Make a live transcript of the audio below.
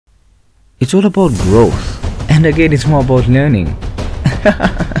It's all about growth, and again, it's more about learning.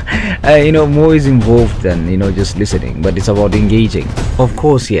 More is involved than just listening, but it's about engaging. Of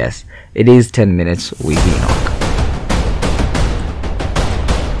course, yes, it is 10 minutes with Enoch.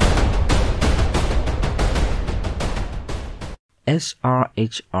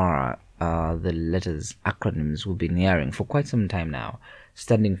 SRHR are the letters, acronyms we've been hearing for quite some time now,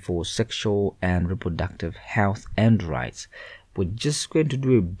 standing for Sexual and Reproductive Health and Rights. We're just going to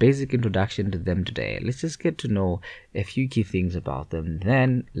do a basic introduction to them today. Let's just get to know a few key things about them.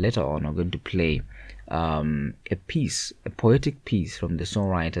 Then later on, I'm going to play a poetic piece from the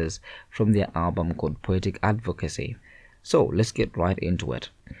songwriters from their album called Poetic Advocacy. So let's get right into it.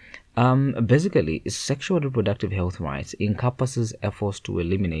 Basically, sexual and reproductive health rights encompasses efforts to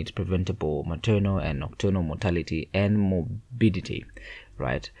eliminate preventable maternal and nocturnal mortality and morbidity,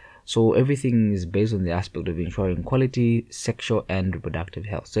 right? So everything is based on the aspect of ensuring quality sexual and reproductive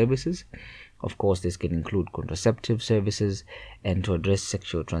health services. Of course, this can include contraceptive services and to address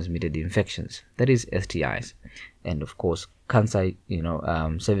sexual transmitted infections, that is STIs, and of course cancer,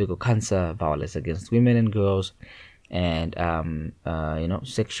 cervical cancer, violence against women and girls, and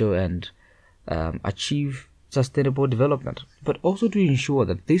sexual and achieve sustainable development, but also to ensure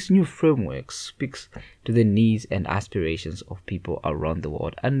that this new framework speaks to the needs and aspirations of people around the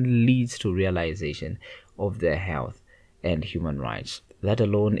world and leads to realization of their health and human rights. That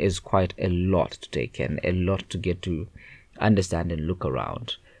alone is quite a lot to take in, a lot to get to understand and look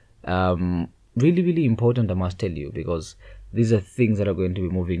around. Really, really important, I must tell you, because these are things that are going to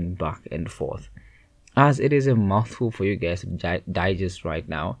be moving back and forth. As it is a mouthful for you guys to digest right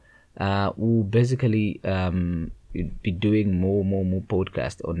now, we'll basically be doing more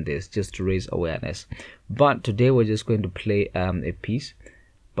podcasts on this just to raise awareness. But today we're just going to play a piece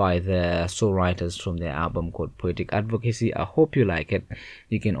by the songwriters from their album called Poetic Advocacy. I hope you like it.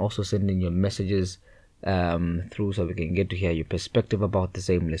 You can also send in your messages through so we can get to hear your perspective about the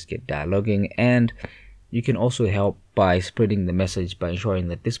same. Let's get dialoguing, and you can also help by spreading the message by ensuring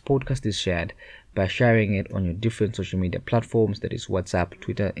that this podcast is shared, by sharing it on your different social media platforms, that is WhatsApp,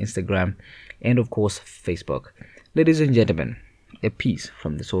 Twitter, Instagram, and of course Facebook. Ladies and gentlemen, a piece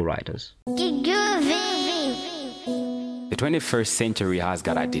from the soul writers. The 21st century has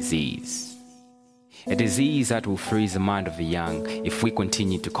got a disease that will freeze the mind of the young if we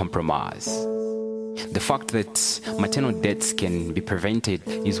continue to compromise. The fact that maternal deaths can be prevented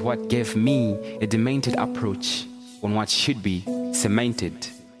is what gave me a demented approach on what should be cemented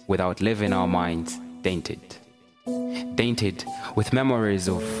without leaving our minds dented with memories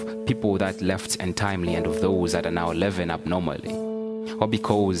of people that left untimely and of those that are now living abnormally, or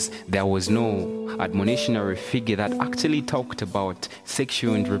because there was no admonitionary figure that actually talked about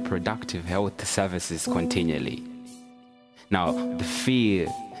sexual and reproductive health services continually. Now, the fear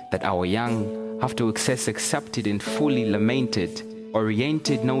that our young have to access accepted and fully lamented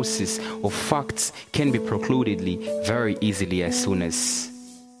oriented gnosis of facts can be precludedly very easily as soon as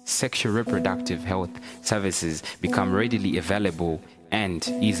sexual reproductive health services become readily available and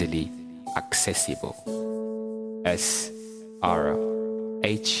easily accessible. SRHR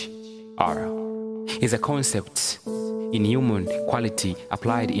is a concept in human quality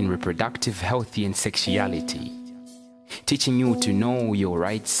applied in reproductive health and sexuality, teaching you to know your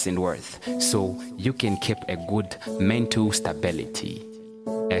rights and worth so you can keep a good mental stability.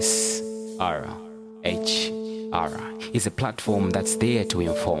 SRHR is a platform that's there to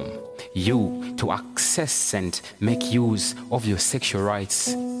inform you to access and make use of your sexual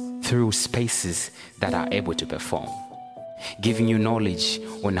rights through spaces that are able to perform, giving you knowledge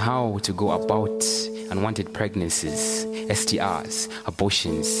on how to go about unwanted pregnancies, STIs,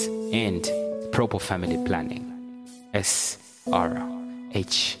 abortions, and proper family planning.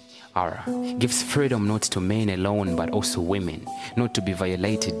 SRHR gives freedom not to men alone but also women, not to be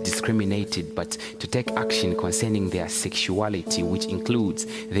violated, discriminated, but to take action concerning their sexuality, which includes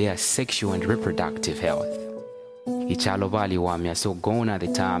their sexual and reproductive health. So gone are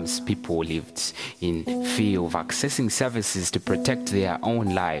the times people lived in fear of accessing services to protect their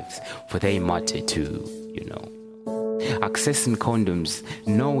own lives, for they matter too, Accessing condoms,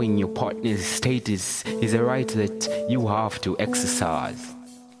 knowing your partner's status, is a right that you have to exercise.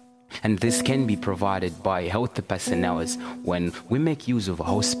 And this can be provided by health personnel when we make use of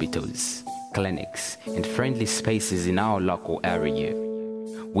hospitals, clinics, and friendly spaces in our local area.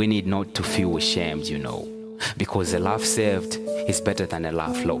 We need not to feel ashamed, because a life saved is better than a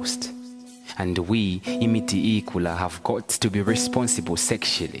life lost. And we, Imiti Equala, have got to be responsible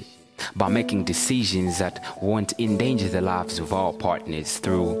sexually by making decisions that won't endanger the lives of our partners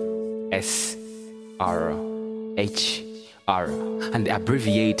through SRHR SRHR, and the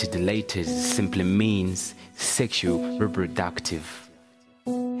abbreviated letters simply means sexual reproductive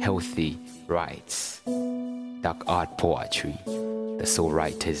healthy rights. Dark art poetry. The soul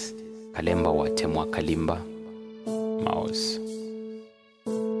writers Kalemba Watemwa Kalimba Mouse.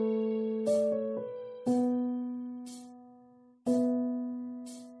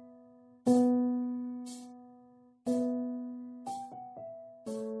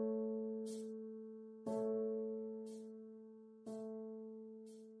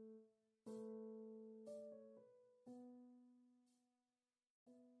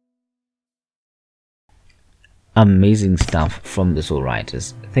 Amazing stuff from the soul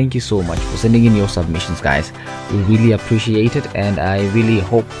writers. Thank you so much for sending in your submissions, guys. We really appreciate it, and I really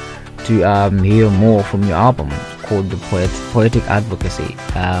hope to hear more from your album called The Poetic Advocacy.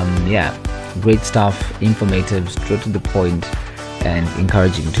 Yeah, great stuff, informative, straight to the point, and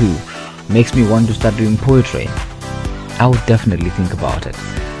encouraging too. Makes me want to start doing poetry. I would definitely think about it.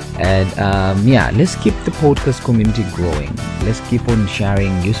 And yeah, let's keep the podcast community growing. Let's keep on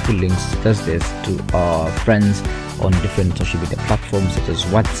sharing useful links such as this to our friends on different social media platforms such as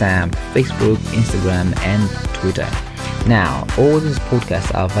WhatsApp, Facebook, Instagram, and Twitter. Now, all these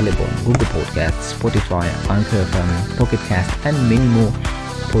podcasts are available on Google Podcasts, Spotify, Anchor FM, Pocket Cast, and many more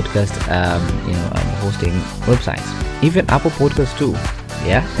podcast hosting websites. Even Apple Podcasts too.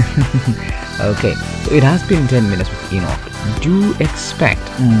 Yeah. Okay, so it has been 10 minutes with Enoch. Do expect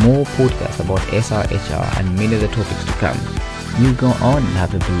more podcasts about SRHR and many other topics to come. You go on and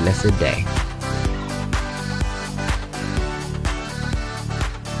have a blessed day.